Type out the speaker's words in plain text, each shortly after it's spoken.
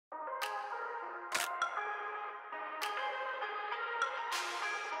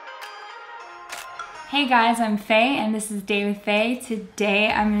Hey guys, I'm Faye and this is Day with Faye. Today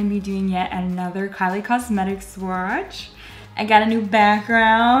I'm going to be doing yet another Kylie Cosmetics swatch. I got a new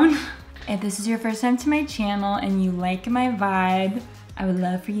background. If this is your first time to my channel and you like my vibe, I would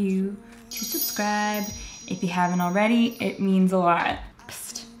love for you to subscribe. If you haven't already, it means a lot.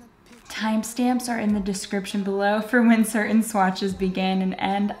 Timestamps are in the description below for when certain swatches begin and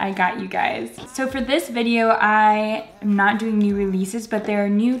end. I got you guys. So for this video, I am not doing new releases, but they're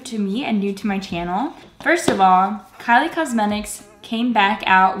new to me and new to my channel. First of all, Kylie Cosmetics came back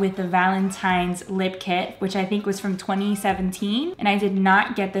out with the Valentine's Lip Kit, which I think was from 2017. And I did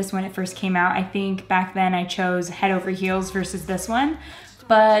not get this when it first came out. I think back then I chose Head Over Heels versus this one.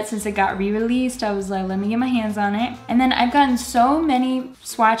 But since it got re-released, I was like, let me get my hands on it. And then I've gotten so many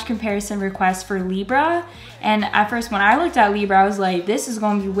swatch comparison requests for Libra. And at first when I looked at Libra, I was like, this is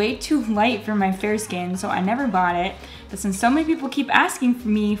gonna be way too light for my fair skin, so I never bought it. But since so many people keep asking for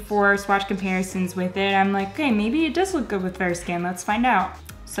me for swatch comparisons with it, I'm like, okay, maybe it does look good with fair skin, let's find out.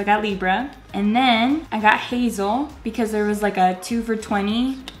 So I got Libra, and then I got Hazel because there was like a 2 for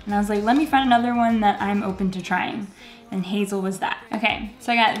 $20. And I was like, let me find another one that I'm open to trying. And Hazel was that. Okay,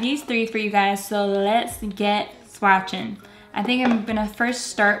 so I got these three for you guys, so let's get swatching. I think I'm gonna first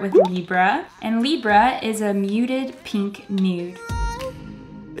start with Libra. And Libra is a muted pink nude.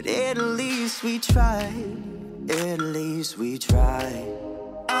 But at least we tried, at least we tried.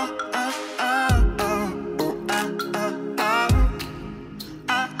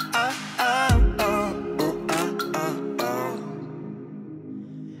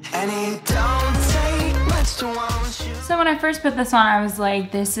 And it don't take much to want you. So when I first put this on, I was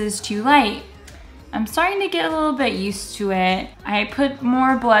like, this is too light. I'm starting to get a little bit used to it. I put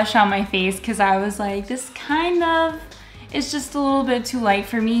more blush on my face because I was like, this kind of is just a little bit too light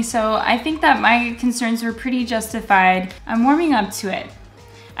for me. So I think that my concerns were pretty justified. I'm warming up to it.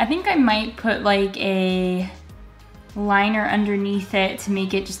 I think I might put like a liner underneath it to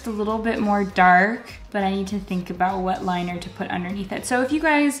make it just a little bit more dark, but I need to think about what liner to put underneath it. So if you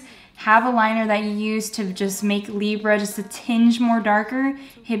guys have a liner that you use to just make Libra just a tinge more darker,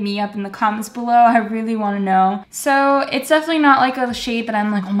 hit me up in the comments below. I really want to know. So it's definitely not like a shade that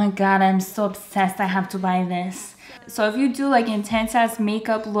I'm like, oh my god, I'm so obsessed, I have to buy this. So if you do like intense ass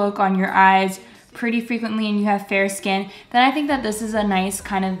makeup look on your eyes pretty frequently and you have fair skin, then I think that this is a nice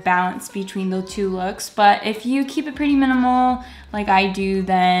kind of balance between the two looks. But if you keep it pretty minimal like I do,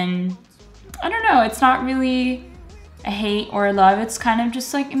 then I don't know, it's not really a hate or a love, it's kind of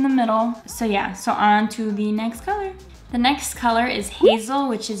just like in the middle. So yeah, so on to the next color. The next color is Hazel,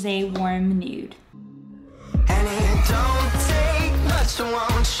 which is a warm nude. And it don't take much to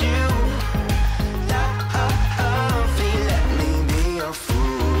want you. Let me be your fool.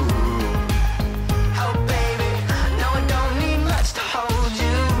 Oh baby, no, I don't need much to hold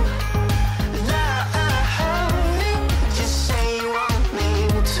you. Love me, just say you want me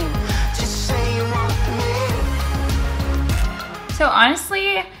to. Just say you want me. So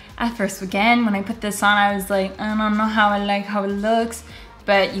honestly, at first again, when I put this on, I was like, I don't know how I like how it looks,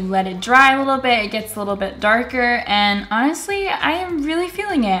 but you let it dry a little bit, it gets a little bit darker, and honestly, I am really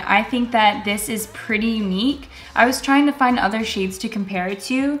feeling it. I think that this is pretty unique. I was trying to find other shades to compare it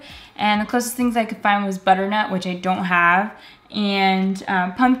to, and the closest things I could find was Butternut, which I don't have, and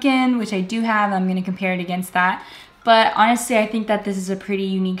Pumpkin, which I do have. I'm gonna compare it against that. But honestly, I think that this is a pretty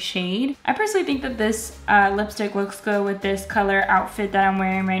unique shade. I personally think that this lipstick looks good with this color outfit that I'm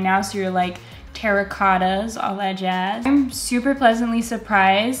wearing right now. So you're like terracottas, all that jazz. I'm super pleasantly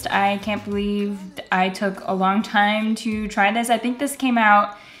surprised. I can't believe I took a long time to try this. I think this came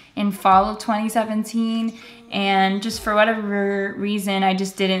out in fall of 2017, and just for whatever reason, I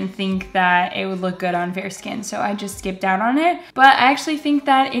just didn't think that it would look good on fair skin, so I just skipped out on it. But I actually think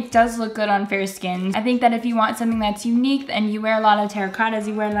that it does look good on fair skin. I think that if you want something that's unique and you wear a lot of terracottas,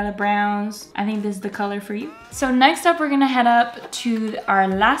 you wear a lot of browns, I think this is the color for you. So next up, we're gonna head up to our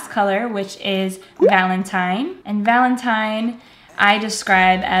last color, which is Valentine. And Valentine, I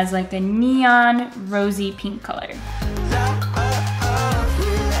describe as like a neon rosy pink color.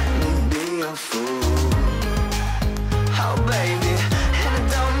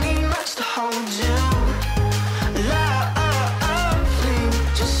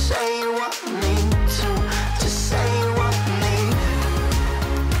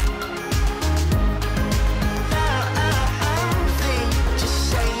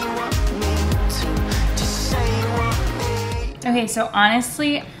 Okay, so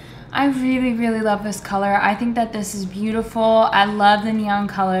honestly, I really love this color. I think that this is beautiful. I love the neon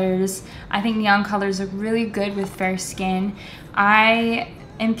colors. I think neon colors look really good with fair skin. I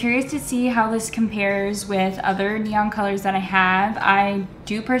am curious to see how this compares with other neon colors that I have. I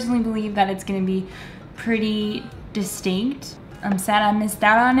do personally believe that it's going to be pretty distinct. I'm sad I missed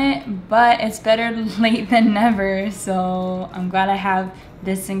out on it, but it's better late than never. So I'm glad I have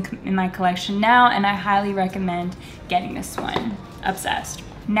this in my collection now, and I highly recommend getting this one. Obsessed.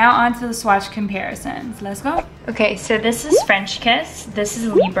 Now on to the swatch comparisons. Let's go. Okay, so this is French Kiss, this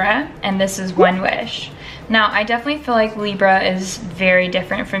is Libra, and this is One Wish. Now, I definitely feel like Libra is very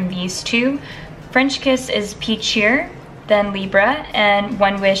different from these two. French Kiss is peachier than Libra, and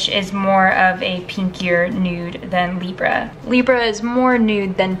One Wish is more of a pinkier nude than Libra. Libra is more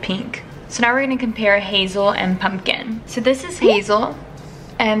nude than pink. So now we're gonna compare Hazel and Pumpkin. So this is Hazel,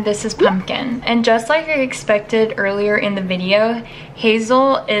 and this is Pumpkin. And just like I expected earlier in the video,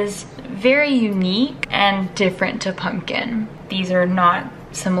 Hazel is very unique and different to Pumpkin. These are not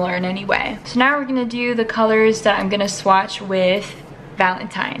similar in any way. So now we're gonna do the colors that I'm gonna swatch with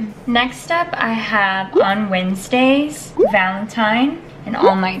Valentine. Next up, I have On Wednesdays, Valentine, and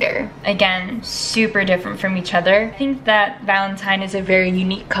All Nighter. Again, super different from each other. I think that Valentine is a very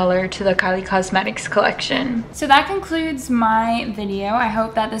unique color to the Kylie Cosmetics collection. So that concludes my video. I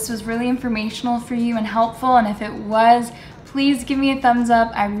hope that this was really informational for you and helpful, and if it was, please give me a thumbs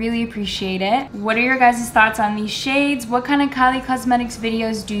up. I really appreciate it. What are your guys' thoughts on these shades? What kind of Kylie Cosmetics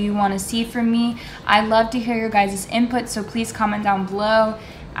videos do you want to see from me? I love to hear your guys' input, so please comment down below.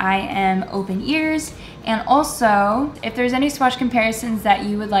 I am open ears. And also, if there's any swatch comparisons that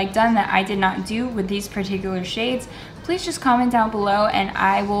you would like done that I did not do with these particular shades, please just comment down below and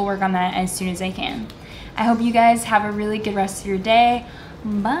I will work on that as soon as I can. I hope you guys have a really good rest of your day.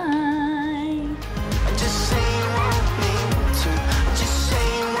 Bye.